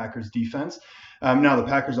against the Packers defense. Now the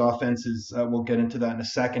Packers offense is we'll get into that in a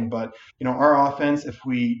second, but our offense, if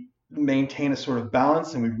we maintain a sort of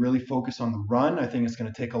balance and we really focus on the run, I think it's going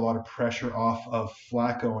to take a lot of pressure off of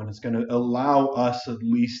Flacco, and it's going to allow us at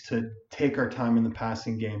least to take our time in the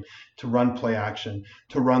passing game, to run play action,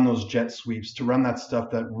 to run those jet sweeps, to run that stuff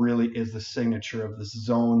that really is the signature of this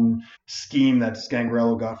zone scheme that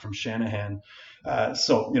Scangarello got from Shanahan.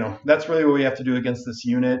 So that's really what we have to do against this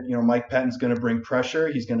unit. Mike Pettine's going to bring pressure.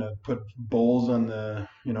 He's going to put Bowles on the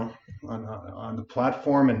on the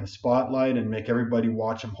platform and the spotlight and make everybody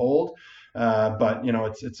watch him hold. But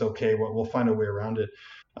it's okay. We'll find a way around it.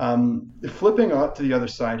 Flipping out to the other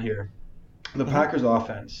side here, the Packers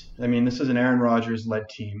offense. I mean, this is an Aaron Rodgers led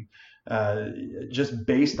team. Just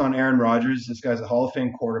based on Aaron Rodgers, this guy's a Hall of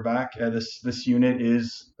Fame quarterback. This unit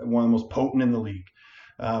is one of the most potent in the league.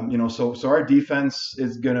 So our defense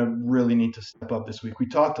is going to really need to step up this week. We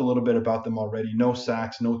talked a little bit about them already. No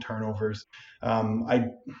sacks, no turnovers.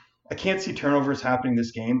 I can't see turnovers happening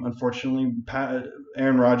this game. Unfortunately,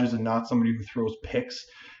 Aaron Rodgers is not somebody who throws picks.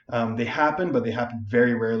 They happen, but they happen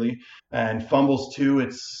very rarely. And fumbles too.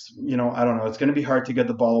 It's, I don't know. It's going to be hard to get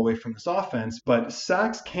the ball away from this offense, but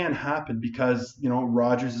sacks can happen because,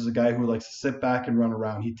 Rodgers is a guy who likes to sit back and run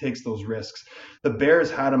around. He takes those risks. The Bears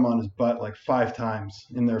had him on his butt like 5 times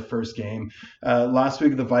in their first game. Last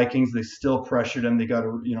week, the Vikings, they still pressured him. They got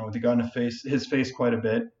in his face quite a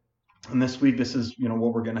bit. And this week, this is,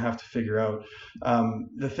 what we're going to have to figure out.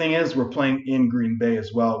 The thing is, we're playing in Green Bay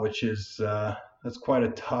as well, which is, that's quite a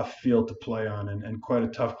tough field to play on and quite a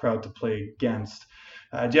tough crowd to play against.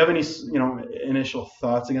 Do you have any, initial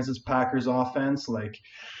thoughts against this Packers offense? Like,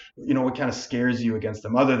 what kind of scares you against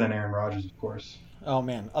them other than Aaron Rodgers, of course? Oh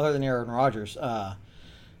man, other than Aaron Rodgers,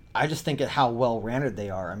 I just think at how well rounded they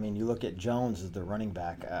are. I mean, you look at Jones as the running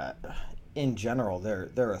back. In general,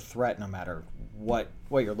 they're a threat no matter what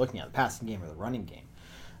you're looking at, the passing game or the running game,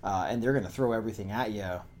 and they're going to throw everything at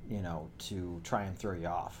you, to try and throw you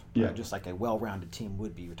off. Just like a well-rounded team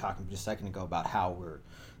would be. We were talking just a second ago about how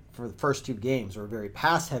for the first 2 games, we're a very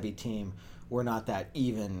pass-heavy team. We're not that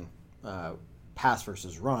even pass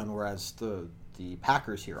versus run, whereas the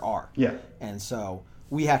Packers here are. Yeah. And so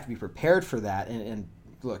we have to be prepared for that. And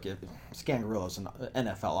look, if Scangarillo's an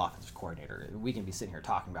NFL offensive coordinator, we can be sitting here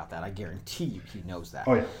talking about that. I guarantee you he knows that.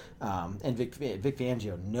 Oh, yeah. And Vic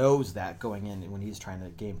Fangio knows that going in when he's trying to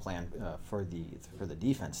game plan for the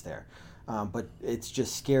defense there. But it's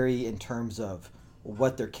just scary in terms of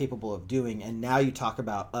what they're capable of doing. And now you talk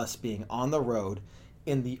about us being on the road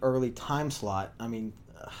in the early time slot. I mean,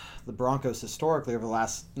 the Broncos historically over the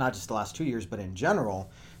last, not just the last 2 years, but in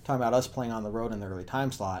general, talking about us playing on the road in the early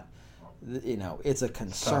time slot, it's a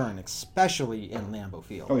concern, especially in Lambeau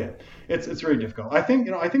Field. Oh yeah, it's very difficult. I think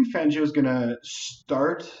Fangio is going to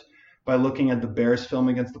start by looking at the Bears film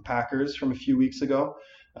against the Packers from a few weeks ago.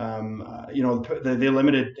 They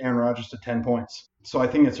limited Aaron Rodgers to 10 points. So I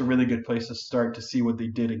think it's a really good place to start to see what they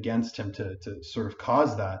did against him to sort of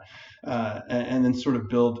cause that, and then sort of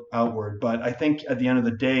build outward. But I think at the end of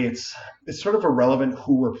the day, it's sort of irrelevant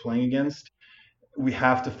who we're playing against. We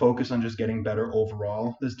have to focus on just getting better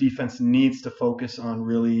overall. This defense needs to focus on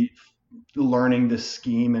really learning this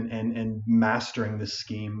scheme and mastering this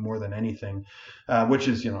scheme more than anything, which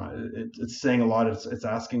is, it's saying a lot, it's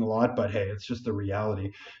asking a lot, but hey, it's just the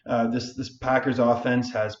reality. This Packers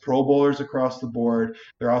offense has Pro Bowlers across the board.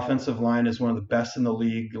 Their offensive line is one of the best in the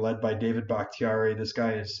league, led by David Bakhtiari. This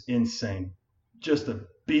guy is insane. Just a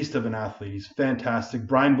beast of an athlete. He's fantastic.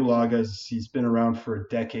 Brian Bulaga, he's been around for a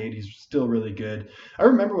decade. He's still really good. I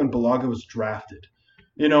remember when Bulaga was drafted,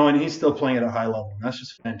 and he's still playing at a high level. And that's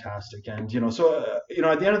just fantastic. And, so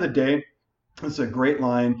at the end of the day, it's a great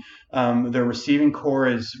line. Their receiving core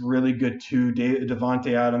is really good too.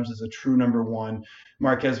 Devontae Adams is a true number 1.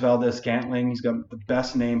 Marquez Valdez-Scantling, he's got the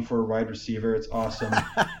best name for a wide receiver. It's awesome.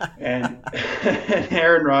 and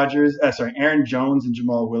Aaron Jones and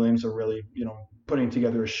Jamal Williams are really, putting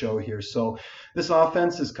together a show here. So this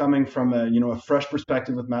offense is coming from a fresh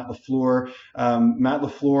perspective with Matt LaFleur. Matt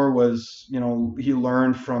LaFleur was, he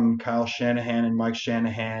learned from Kyle Shanahan and Mike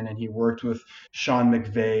Shanahan, and he worked with Sean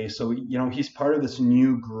McVay. So, he's part of this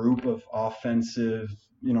new group of offensive,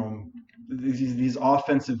 these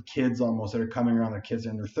offensive kids almost that are coming around. Their kids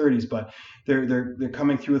in their 30s, but they're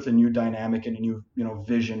coming through with a new dynamic and a new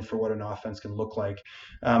vision for what an offense can look like.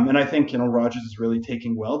 And I think Rodgers is really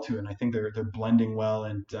taking well to it. And I think they're blending well,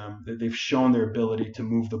 and they've shown their ability to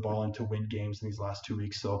move the ball and to win games in these last 2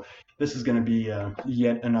 weeks. So this is going to be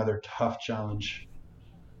yet another tough challenge.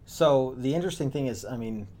 So the interesting thing is, I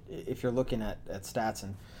mean, if you're looking at stats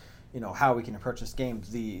and how we can approach this game,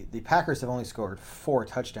 the Packers have only scored 4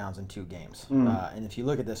 touchdowns in 2 games. And if you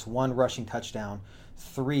look at this, 1 rushing touchdown,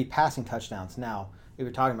 3 passing touchdowns. Now, if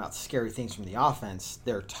you're talking about scary things from the offense,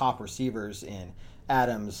 their top receivers in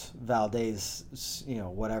Adams, Valdez,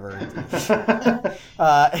 whatever,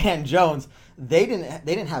 and Jones, they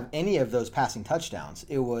didn't have any of those passing touchdowns.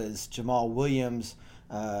 It was Jamal Williams,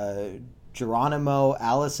 Geronimo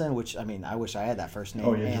Allison, which, I mean, I wish I had that first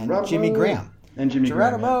name, and Jimmy Graham. And Jimmy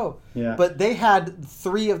Geronimo. Graham. Yeah. But they had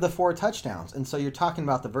 3 of the 4 touchdowns. And so you're talking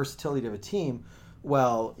about the versatility of a team.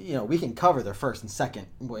 Well, we can cover their first and second,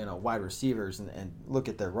 wide receivers and look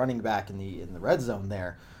at their running back in the red zone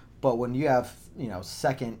there. But when you have,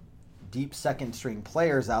 deep second string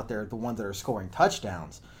players out there, the ones that are scoring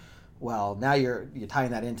touchdowns, well, now you're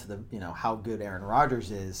tying that into the, how good Aaron Rodgers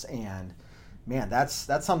is. And man, that's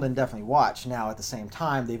something to definitely watch. Now, at the same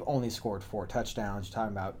time, they've only scored 4 touchdowns. You're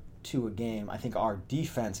talking about 2 a game. I think our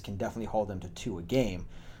defense can definitely hold them to 2 a game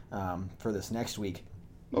for this next week.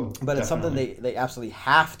 But it's something they absolutely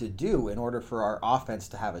have to do in order for our offense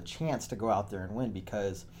to have a chance to go out there and win,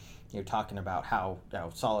 because you're talking about how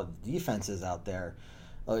solid the defense is out there.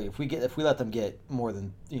 If we let them get more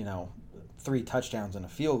than 3 touchdowns and a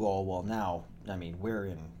field goal, well, now, I mean,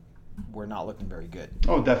 we're not looking very good.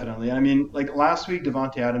 Oh, definitely. I mean, like last week,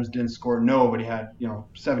 Devontae Adams didn't score. No, but he had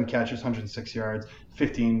 7 catches, 106 yards,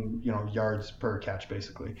 15 yards per catch,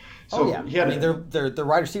 basically. So their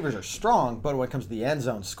wide receivers are strong, but when it comes to the end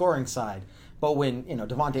zone scoring side, But when,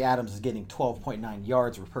 Devontae Adams is getting 12.9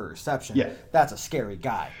 yards per reception, Yeah. that's a scary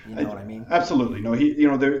guy. You know what I mean? Absolutely. No,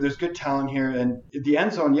 there's good talent here. And the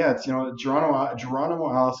end zone, it's,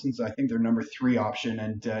 Geronimo Allison's, I think, their number 3 option.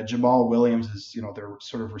 And Jamal Williams is, their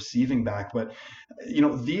sort of receiving back. But,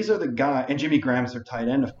 these are the guys. And Jimmy Graham's their tight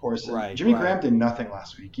end, of course. And Jimmy Graham did nothing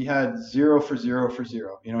last week. He had 0 for 0 for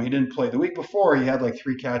 0. He didn't play. The week before, he had like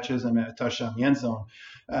 3 catches and a touchdown in the end zone.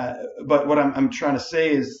 But what I'm trying to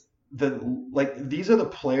say is, these are the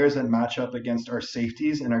players that match up against our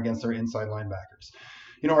safeties and against our inside linebackers.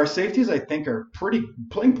 Our safeties, I think, are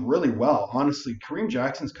playing really well. Honestly, Kareem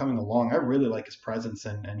Jackson's coming along. I really like his presence,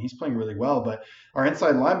 and he's playing really well. But our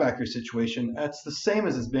inside linebacker situation, it's the same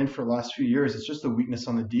as it's been for the last few years. It's just a weakness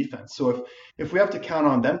on the defense. So if we have to count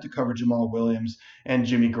on them to cover Jamal Williams and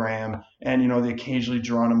Jimmy Graham and, the occasionally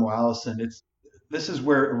Geronimo Allison, this is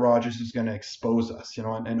where Rodgers is going to expose us,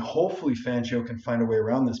 and hopefully Fangio can find a way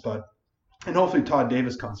around this, and hopefully Todd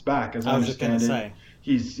Davis comes back. As I understand it,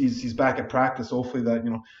 he's back at practice. Hopefully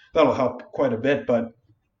that'll help quite a bit. But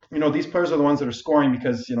these players are the ones that are scoring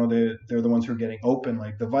because they're the ones who are getting open.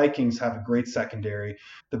 Like the Vikings have a great secondary,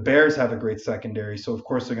 the Bears have a great secondary, so of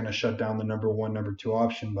course they're going to shut down the number 1, number 2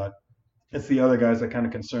 option. But it's the other guys that kind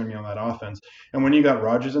of concern me on that offense. And when you got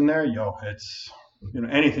Rodgers in there, it's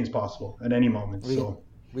anything's possible at any moment.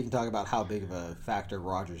 We can talk about how big of a factor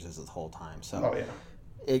Rodgers is the whole time. So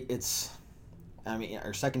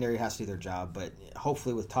our secondary has to do their job, but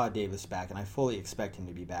hopefully with Todd Davis back, and I fully expect him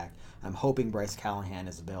to be back, I'm hoping Bryce Callahan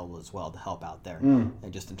is available as well to help out there,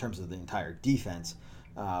 and just in terms of the entire defense.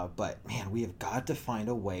 But man, we have got to find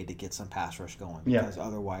a way to get some pass rush going, because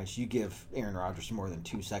otherwise you give Aaron Rodgers more than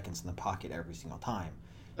 2 seconds in the pocket every single time.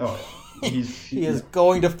 He is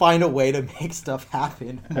going to find a way to make stuff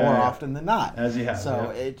happen more often than not. As he has. So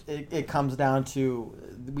it comes down to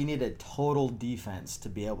we need a total defense to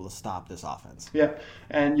be able to stop this offense. Yeah,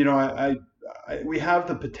 and we have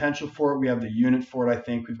the potential for it. We have the unit for it. I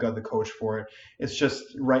think we've got the coach for it. It's just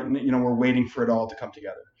we're waiting for it all to come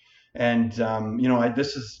together. And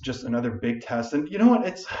this is just another big test. And you know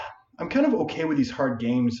what? I'm kind of okay with these hard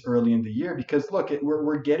games early in the year because, look,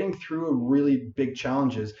 we're getting through a really big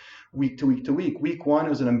challenges week to week to week. Week 1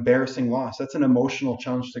 was an embarrassing loss. That's an emotional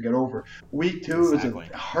challenge to get over. Week 2 is a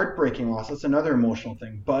heartbreaking loss. That's another emotional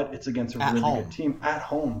thing, but it's against a really good team at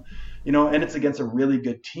home. And it's against a really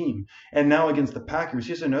good team. And now against the Packers,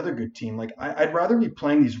 here's another good team. Like I'd rather be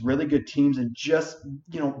playing these really good teams and just,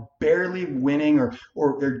 barely winning or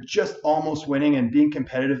they're just almost winning and being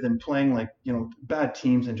competitive than playing bad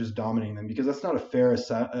teams and just dominating them, because that's not a fair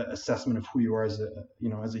assessment of who you are as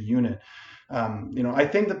a unit. I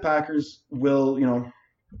think the Packers will, we'll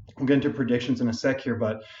get into predictions in a sec here,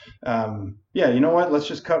 but you know what? Let's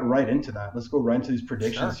just cut right into that. Let's go right into these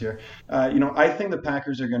predictions here. I think the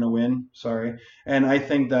Packers are going to win. And I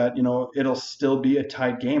think that it'll still be a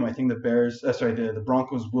tight game. I think the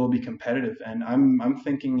Broncos will be competitive, and I'm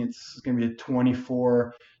thinking it's going to be a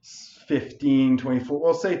 24-15,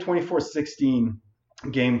 24-16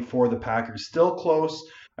 game for the Packers. Still close.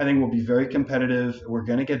 I think we'll be very competitive. We're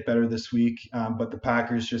going to get better this week, but the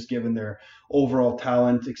Packers, just given their overall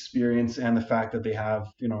talent, experience, and the fact that they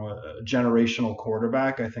have, a generational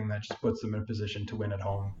quarterback, I think that just puts them in a position to win at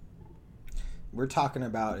home. We're talking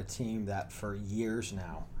about a team that for years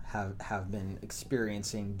now have been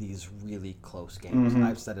experiencing these really close games. Mm-hmm.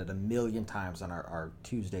 I've said it a million times on our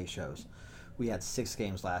Tuesday shows. We had 6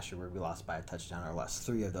 games last year where we lost by a touchdown or less.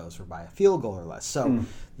 3 of those were by a field goal or less. So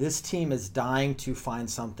this team is dying to find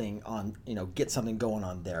something get something going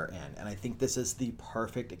on their end. And I think this is the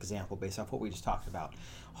perfect example based off what we just talked about.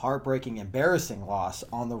 Heartbreaking, embarrassing loss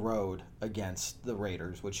on the road against the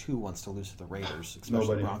Raiders, which who wants to lose to the Raiders,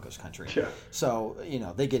 especially Broncos country. Yeah. So,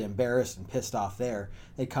 they get embarrassed and pissed off there.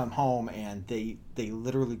 They come home and they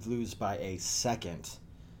literally lose by a second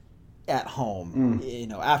at home,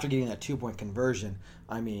 after getting that 2-point conversion.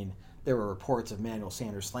 I mean, there were reports of Manuel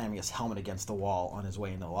Sanders slamming his helmet against the wall on his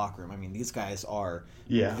way into the locker room. I mean, these guys are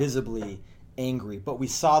visibly angry. But we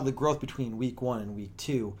saw the growth between week 1 and week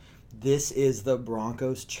 2. This is the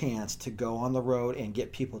Broncos' chance to go on the road and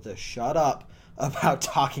get people to shut up about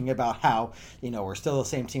talking about how, we're still the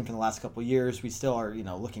same team from the last couple of years. We still are,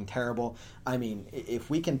 looking terrible. I mean, if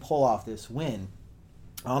we can pull off this win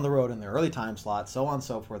on the road in the early time slot, so on and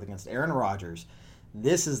so forth, against Aaron Rodgers,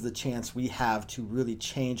 this is the chance we have to really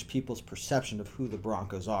change people's perception of who the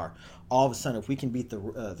Broncos are. All of a sudden, if we can beat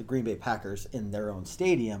the Green Bay Packers in their own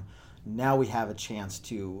stadium, now we have a chance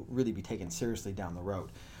to really be taken seriously down the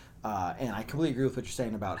road. And I completely agree with what you're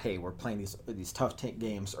saying about, hey, we're playing these tough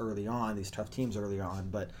games early on, these tough teams early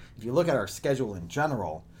on. But if you look at our schedule in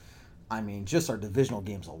general, I mean, just our divisional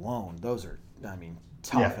games alone, those are I mean,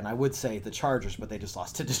 tough. Yeah. And I would say the Chargers, but they just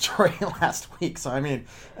lost to Detroit last week. So, I mean,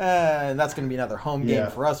 that's going to be another home game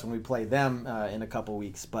for us when we play them in a couple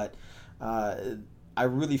weeks. But I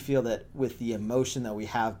really feel that with the emotion that we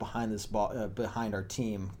have behind this ball, behind our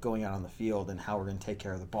team going out on the field and how we're going to take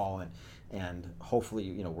care of the ball, and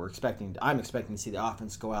hopefully, I'm expecting to see the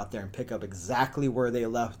offense go out there and pick up exactly where they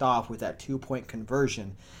left off with that 2-point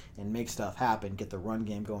conversion and make stuff happen, get the run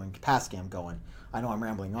game going, pass game going. I know I'm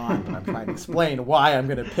rambling on, but I'm trying to explain why I'm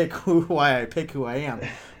going to pick why I pick who I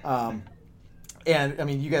am. And I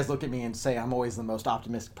mean, you guys look at me and say I'm always the most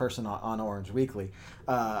optimistic person on Orange Weekly,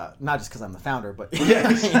 not just because I'm the founder, but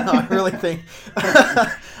I really think,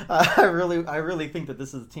 I really think that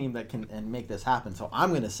this is a team that can and make this happen. So I'm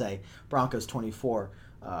going to say Broncos 24,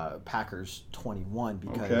 Packers 21,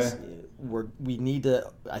 because we need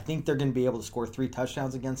to. I think they're going to be able to score 3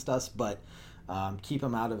 touchdowns against us, but keep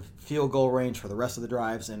them out of field goal range for the rest of the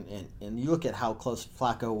drives. And you look at how close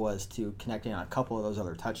Flacco was to connecting on a couple of those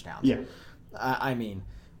other touchdowns. Yeah. I mean,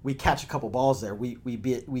 we catch a couple balls there. We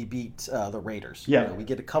beat the Raiders. Yeah. We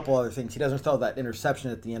get a couple other things. He doesn't throw that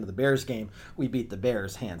interception at the end of the Bears game. We beat the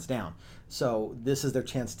Bears hands down. So this is their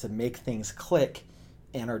chance to make things click.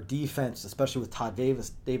 And our defense, especially with Todd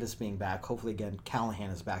Davis being back, hopefully again Callahan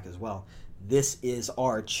is back as well. This is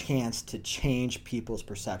our chance to change people's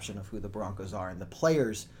perception of who the Broncos are, and the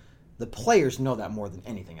players know that more than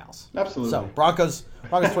anything else. Absolutely. So Broncos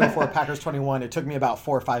 24, Packers 21. It took me about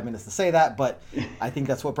 4 or 5 minutes to say that, but I think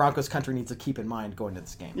that's what Broncos country needs to keep in mind going into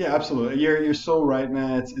this game. Yeah, absolutely. You're so right,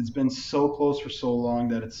 man. It's been so close for so long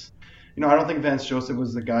that it's, I don't think Vance Joseph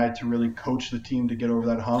was the guy to really coach the team to get over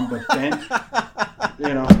that hump, but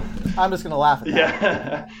I'm just gonna laugh at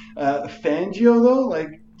that. Yeah. Fangio though,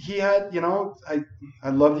 like he had, I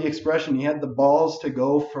love the expression. He had the balls to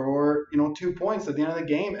go for, 2 points at the end of the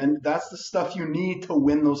game. And that's the stuff you need to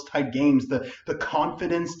win those tight games, the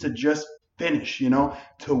confidence to just finish, to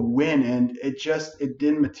win. And it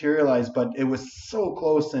didn't materialize, but it was so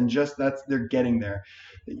close, and they're getting there.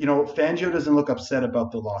 Fangio doesn't look upset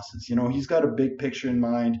about the losses. He's got a big picture in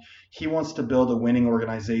mind. He wants to build a winning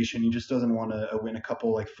organization. He just doesn't want to win a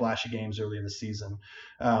couple like flashy games early in the season.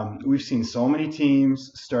 We've seen so many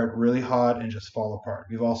teams start really hot and just fall apart.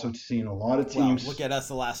 We've also seen a lot of teams. Look at us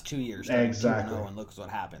the last 2 years. Exactly. And look what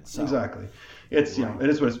happened. So. Exactly. It's it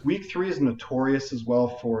is what it's. Week 3 is notorious as well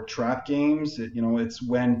for trap games. It's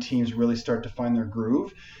when teams really start to find their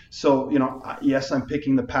groove. So yes, I'm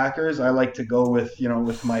picking the Packers. I like to go with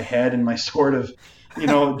with my head and my sort of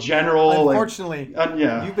general. Unfortunately,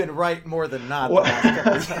 you've been right more than not. Well, the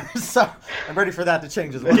last couple of years. So I'm ready for that to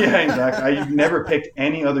change as well. Yeah, exactly. I've never picked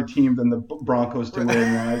any other team than the Broncos to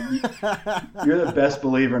win. You're the best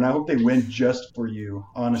believer, and I hope they win just for you.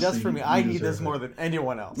 Honestly, just for me. I need this more than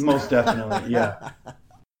anyone else. Most definitely, yeah.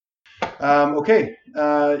 Okay.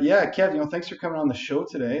 Kev, thanks for coming on the show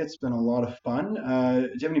today. It's been a lot of fun. Do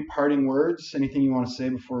you have any parting words? Anything you want to say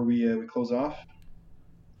before we close off?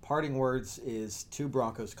 Parting words is to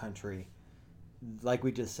Broncos country. Like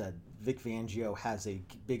we just said, Vic Fangio has a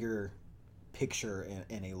bigger picture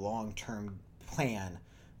and a long-term plan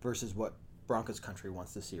versus what Broncos country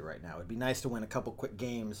wants to see right now. It'd be nice to win a couple quick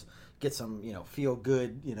games, get some, feel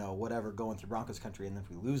good, whatever going through Broncos country, and then if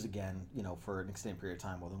we lose again, for an extended period of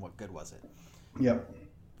time, well, then what good was it? Yep.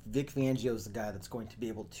 Vic Fangio is the guy that's going to be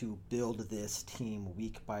able to build this team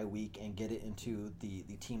week by week and get it into the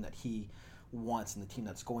team that he wants and the team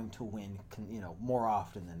that's going to win, more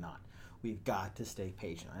often than not. We've got to stay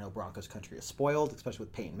patient. I know Broncos country is spoiled, especially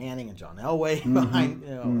with Peyton Manning and John Elway behind,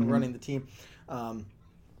 running the team.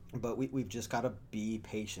 But we've just got to be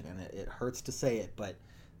patient, and it hurts to say it, but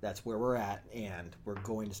that's where we're at, and we're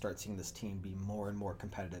going to start seeing this team be more and more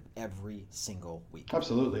competitive every single week.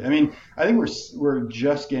 Absolutely. I mean, I think we're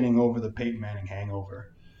just getting over the Peyton Manning hangover.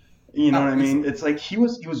 You know what I mean? It's like he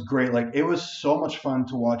was great. Like, it was so much fun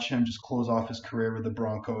to watch him just close off his career with the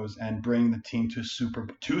Broncos and bring the team to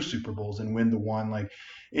two Super Bowls and win the one. Like,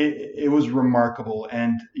 it was remarkable.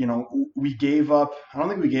 And we gave up. I don't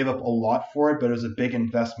think we gave up a lot for it, but it was a big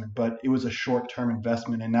investment. But it was a short-term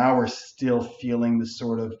investment, and now we're still feeling this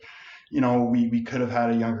sort of. We could have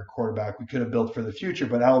had a younger quarterback. We could have built for the future,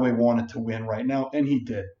 but Elway wanted to win right now, and he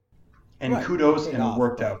did. And right. Kudos, and it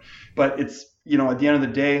worked out. But it's at the end of the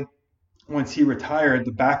day. Once he retired,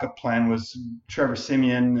 the backup plan was Trevor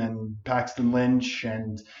Siemian and Paxton Lynch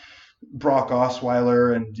and Brock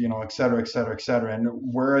Osweiler and, et cetera, et cetera, et cetera. And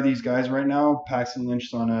where are these guys right now? Paxton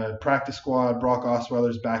Lynch's on a practice squad. Brock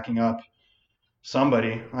Osweiler's backing up.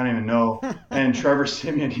 somebody, I don't even know. And Trevor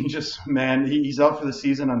Siemian, he's out for the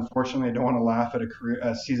season. Unfortunately, I don't want to laugh at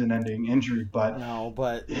a season-ending injury, but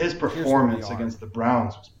his performance against the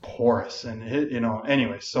Browns was porous. And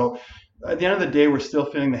anyway, so at the end of the day, we're still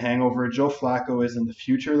feeling the hangover. Joe Flacco isn't the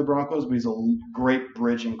future of the Broncos, but he's a great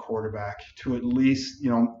bridging quarterback to at least,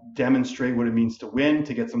 demonstrate what it means to win,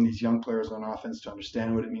 to get some of these young players on offense to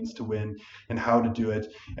understand what it means to win and how to do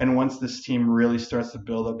it. And once this team really starts to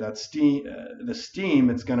build up that steam,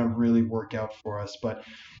 it's going to really work out for us. But,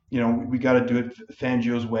 we got to do it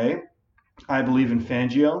Fangio's way. I believe in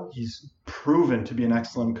Fangio. He's proven to be an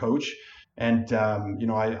excellent coach. And,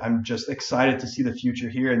 I'm just excited to see the future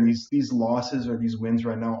here. And these losses or these wins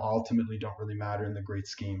right now ultimately don't really matter in the great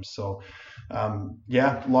scheme. So, a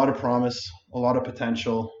lot of promise, a lot of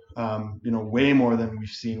potential, way more than we've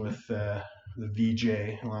seen with the VJ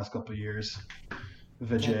in the last couple of years.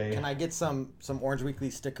 Vijay. Can I get some Orange Weekly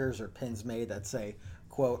stickers or pins made that say,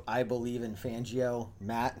 quote, I believe in Fangio,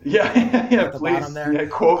 Matt? Yeah, at the please. Bottom there. Yeah,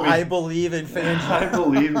 quote me. I believe in Fangio. I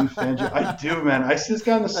believe in Fangio. I do, man. I see this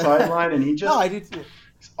guy on the sideline, and he just... No, I do too.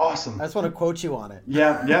 He's awesome. I just want to quote you on it.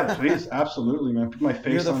 Yeah, please. Absolutely, man. Put my face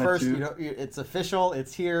on You're the first, it, too. It's official.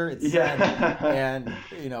 It's here. It's said. And,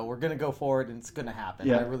 we're going to go forward, and it's going to happen.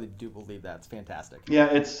 Yeah. I really do believe that. It's fantastic. Yeah,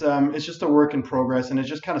 it's just a work in progress, and it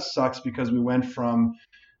just kind of sucks because we went from,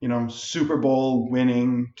 Super Bowl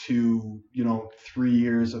winning to, 3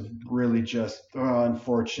 years of really just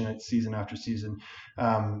unfortunate season after season.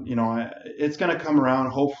 It's going to come around.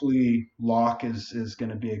 Hopefully Locke is going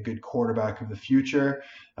to be a good quarterback of the future.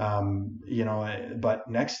 But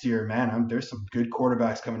next year, man, there's some good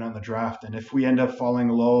quarterbacks coming out in the draft. And if we end up falling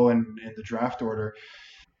low in the draft order,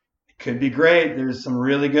 it could be great. There's some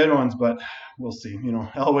really good ones, but we'll see.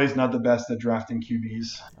 Elway's not the best at drafting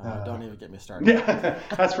QBs. Don't even get me started. Yeah,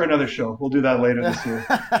 that's for another show. We'll do that later this year.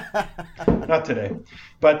 Not today.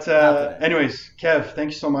 But anyways, Kev, thank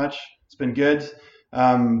you so much. It's been good.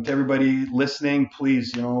 To everybody listening,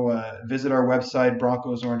 please, visit our website,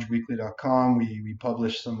 BroncosOrangeWeekly.com. We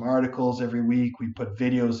publish some articles every week. We put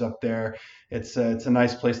videos up there. It's a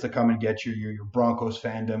nice place to come and get your Broncos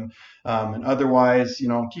fandom. And otherwise,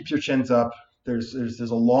 keep your chins up. There's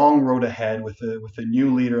a long road ahead with a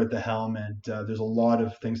new leader at the helm, and there's a lot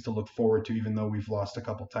of things to look forward to. Even though we've lost a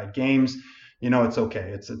couple tight games, it's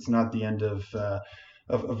okay. It's not the end of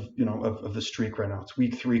the streak right now. It's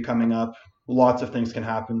week 3 coming up. Lots of things can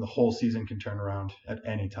happen. The whole season can turn around at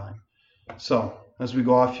any time. So as we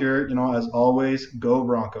go off here, as always, go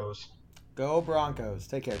Broncos. Go Broncos.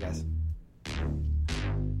 Take care, guys.